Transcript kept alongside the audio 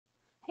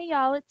Hey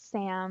y'all, it's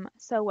Sam.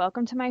 So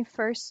welcome to my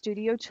first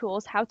Studio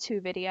Tools how-to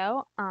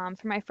video. For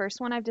my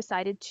first one, I've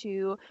decided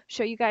to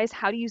show you guys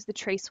how to use the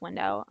trace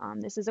window.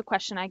 This is a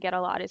question I get a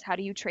lot, is how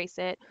do you trace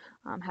it?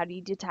 How do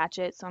you detach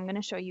it? So I'm going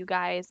to show you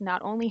guys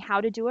not only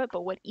how to do it,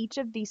 but what each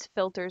of these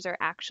filters are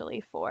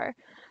actually for.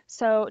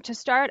 So to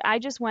start, I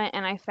just went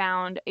and I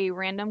found a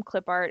random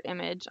clip art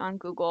image on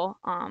Google.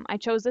 I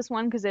chose this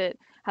one because it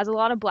has a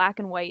lot of black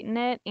and white in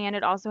it, and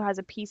it also has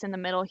a piece in the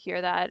middle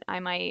here that I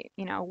might,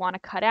 want to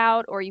cut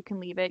out, or you can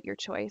leave it, your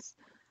choice.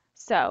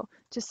 So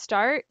to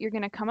start, you're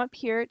going to come up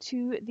here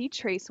to the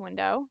trace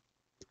window,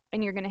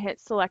 and you're going to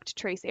hit select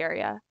trace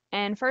area.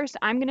 And first,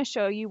 I'm going to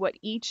show you what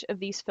each of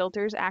these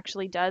filters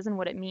actually does and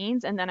what it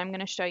means, and then I'm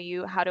going to show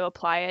you how to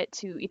apply it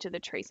to each of the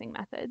tracing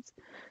methods.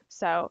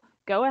 So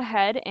go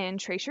ahead and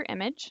trace your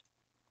image,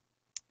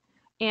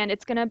 and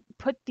it's going to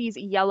put these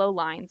yellow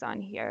lines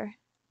on here.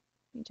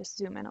 Let me just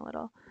zoom in a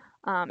little.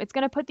 It's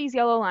going to put these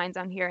yellow lines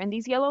on here, and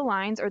these yellow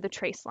lines are the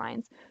trace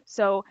lines.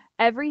 So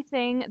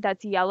everything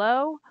that's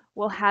yellow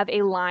will have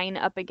a line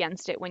up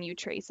against it when you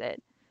trace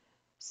it.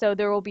 So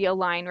there will be a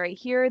line right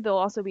here. There'll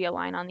also be a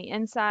line on the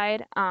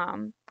inside.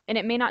 And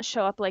it may not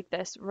show up like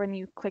this when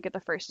you click it the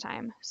first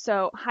time.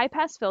 So high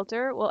pass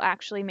filter will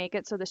actually make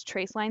it so this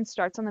trace line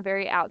starts on the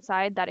very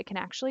outside that it can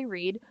actually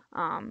read.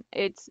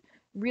 It's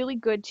really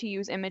good to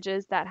use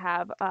images that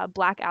have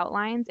black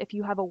outlines. If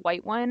you have a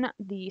white one,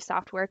 the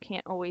software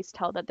can't always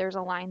tell that there's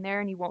a line there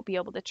and you won't be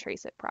able to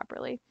trace it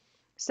properly.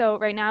 So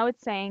right now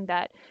it's saying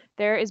that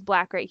there is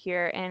black right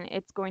here and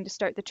it's going to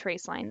start the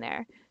trace line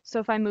there. So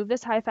if I move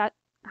this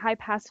high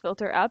pass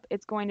filter up,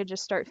 it's going to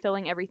just start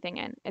filling everything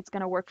in. It's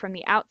going to work from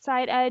the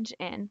outside edge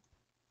in.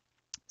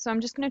 So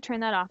I'm just going to turn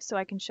that off so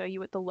I can show you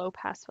what the low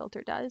pass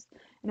filter does.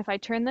 And if I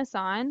turn this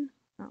on,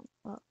 oh,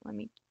 well, let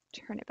me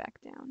turn it back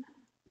down.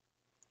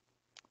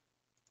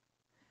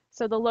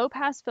 So the low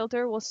pass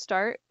filter will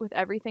start with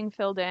everything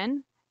filled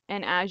in,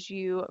 and as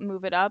you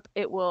move it up,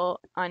 it will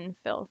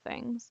unfill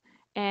things.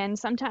 And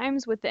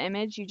sometimes with the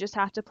image, you just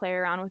have to play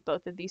around with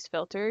both of these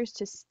filters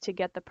to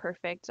get the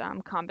perfect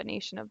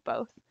combination of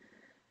both.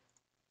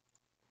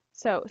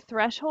 So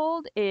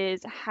threshold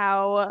is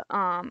how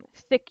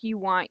thick you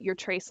want your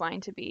trace line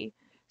to be.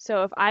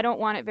 So if I don't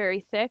want it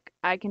very thick,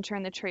 I can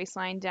turn the trace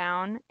line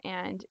down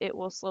and it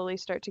will slowly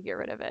start to get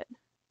rid of it.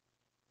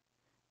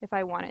 If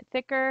I want it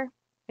thicker,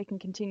 I can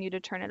continue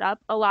to turn it up.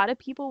 A lot of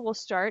people will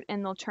start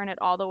and they'll turn it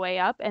all the way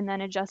up and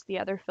then adjust the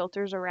other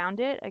filters around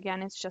it.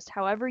 Again, it's just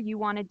however you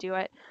want to do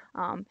it.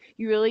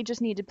 You really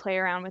just need to play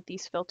around with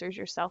these filters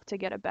yourself to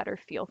get a better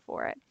feel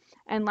for it.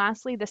 And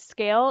lastly, the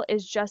scale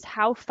is just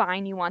how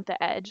fine you want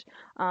the edge.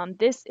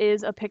 This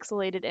is a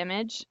pixelated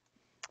image,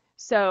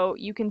 so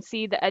you can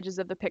see the edges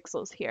of the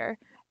pixels here.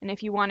 And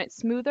if you want it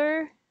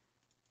smoother,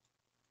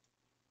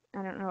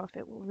 I don't know if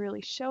it will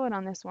really show it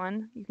on this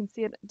one. You can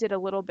see it did a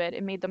little bit.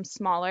 It made them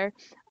smaller.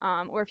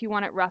 Or if you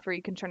want it rougher,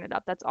 you can turn it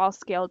up. That's all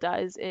scale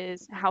does,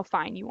 is how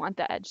fine you want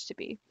the edge to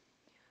be.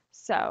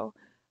 So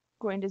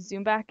I'm going to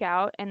zoom back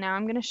out, and now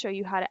I'm going to show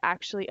you how to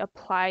actually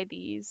apply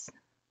these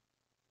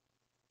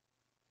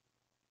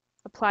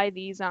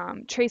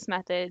trace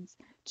methods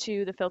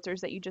to the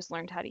filters that you just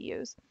learned how to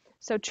use.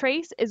 So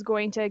trace is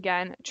going to,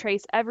 again,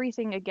 trace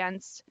everything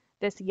against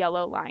this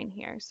yellow line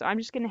here. So I'm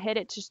just going to hit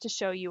it just to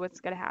show you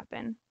what's going to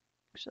happen.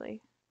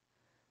 Actually,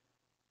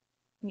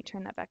 let me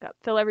turn that back up.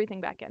 Fill everything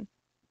back in.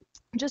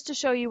 Just to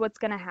show you what's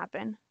going to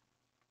happen.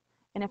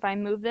 And if I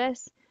move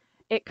this,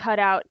 it cut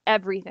out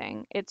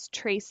everything. It's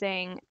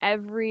tracing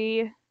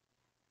every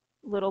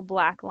little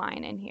black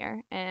line in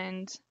here.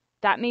 And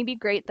that may be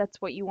great.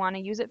 That's what you want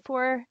to use it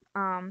for.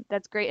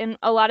 That's great. And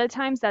a lot of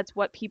times that's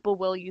what people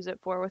will use it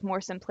for with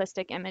more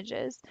simplistic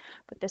images.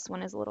 But this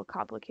one is a little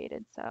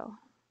complicated, so.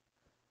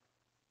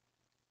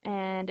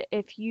 And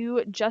if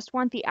you just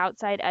want the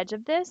outside edge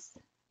of this,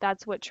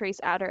 that's what trace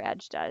outer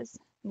edge does.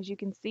 As you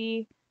can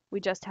see,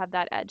 we just have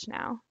that edge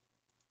now.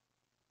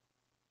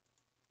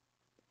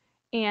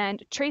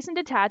 And trace and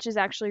detach is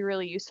actually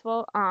really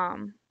useful.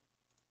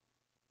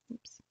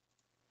 Oops.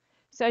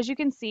 So as you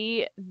can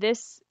see,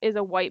 this is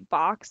a white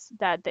box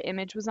that the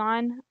image was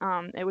on.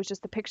 It was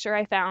just the picture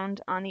I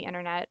found on the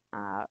internet,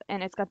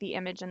 and it's got the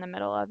image in the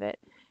middle of it.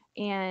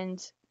 And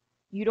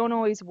you don't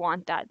always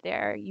want that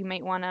there. You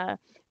might want to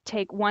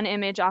take one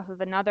image off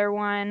of another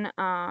one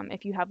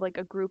if you have like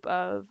a group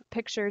of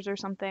pictures or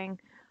something.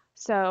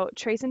 So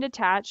trace and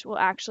detach will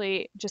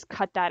actually just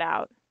cut that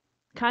out.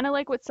 Kind of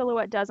like what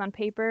Silhouette does on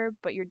paper,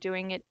 but you're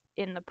doing it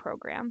in the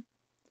program.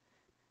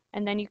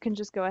 And then you can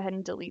just go ahead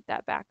and delete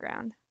that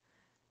background.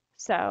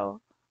 So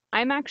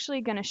I'm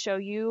actually going to show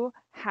you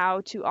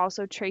how to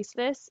also trace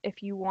this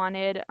if you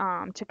wanted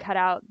to cut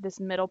out this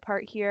middle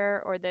part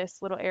here, or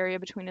this little area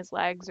between his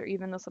legs, or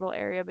even this little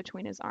area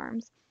between his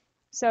arms.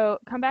 So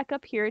come back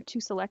up here to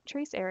select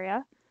trace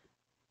area,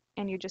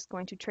 and you're just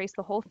going to trace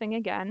the whole thing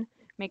again.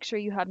 Make sure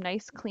you have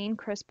nice, clean,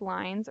 crisp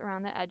lines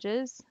around the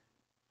edges.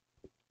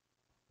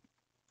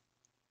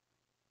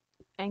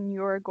 And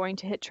you're going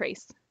to hit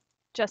trace,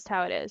 just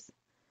how it is.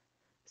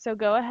 So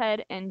go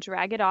ahead and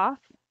drag it off.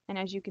 And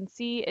as you can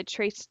see, it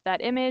traced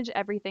that image,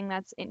 everything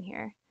that's in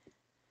here.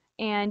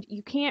 And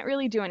you can't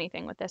really do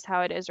anything with this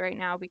how it is right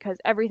now because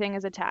everything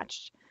is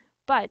attached.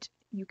 But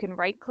you can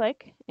right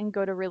click and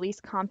go to release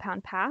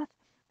compound path.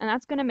 And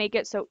that's going to make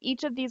it so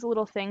each of these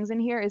little things in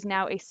here is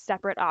now a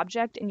separate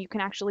object and you can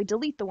actually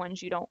delete the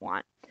ones you don't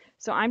want.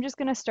 So I'm just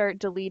going to start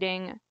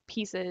deleting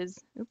pieces,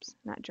 oops,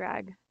 not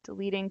drag,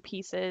 deleting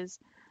pieces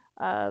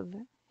of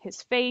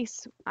his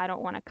face. I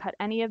don't want to cut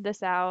any of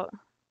this out.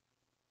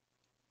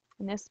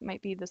 And this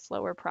might be the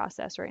slower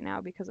process right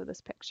now because of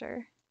this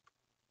picture.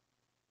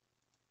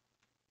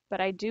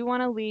 But I do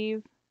want to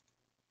leave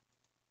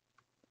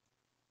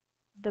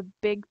the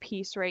big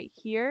piece right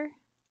here.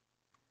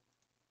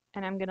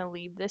 And I'm going to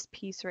leave this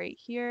piece right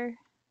here.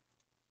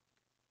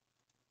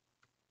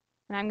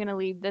 And I'm going to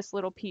leave this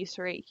little piece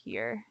right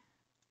here.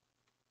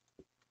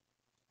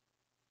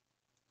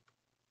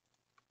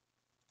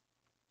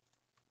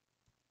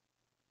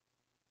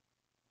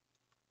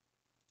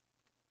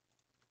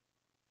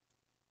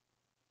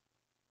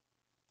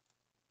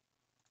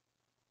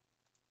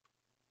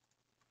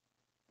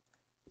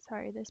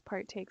 Sorry, this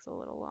part takes a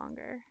little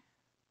longer.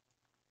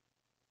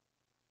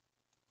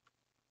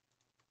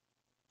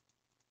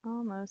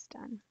 Almost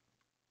done.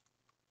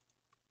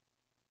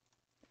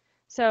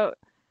 So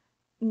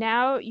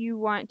now you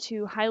want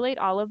to highlight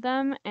all of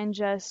them and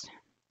just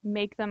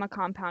make them a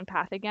compound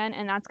path again,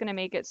 and that's going to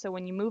make it so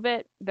when you move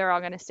it, they're all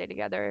going to stay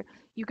together.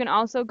 You can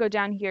also go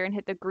down here and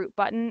hit the group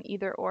button,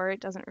 either or, it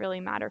doesn't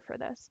really matter for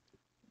this.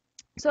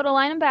 So to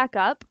line them back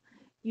up,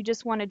 you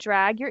just want to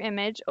drag your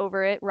image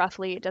over it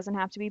roughly, it doesn't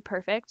have to be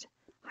perfect,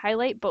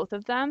 highlight both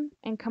of them,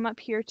 and come up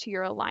here to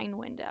your align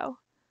window.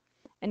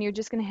 And you're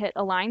just going to hit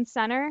align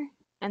center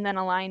and then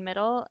align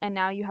middle, and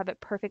now you have it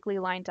perfectly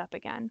lined up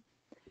again.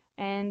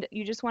 And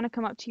you just want to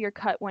come up to your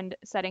cut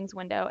settings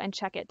window and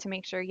check it to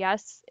make sure,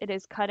 yes, it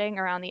is cutting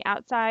around the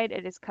outside,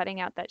 it is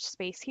cutting out that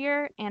space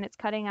here, and it's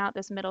cutting out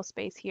this middle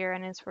space here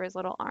and is for his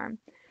little arm.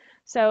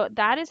 So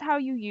that is how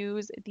you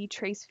use the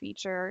trace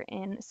feature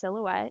in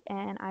Silhouette,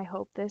 and I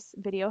hope this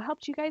video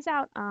helped you guys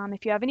out.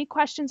 If you have any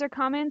questions or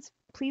comments,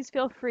 please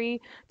feel free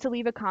to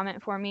leave a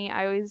comment for me.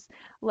 I always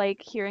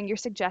like hearing your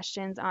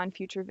suggestions on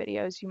future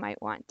videos you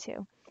might want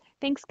to.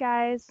 Thanks,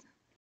 guys.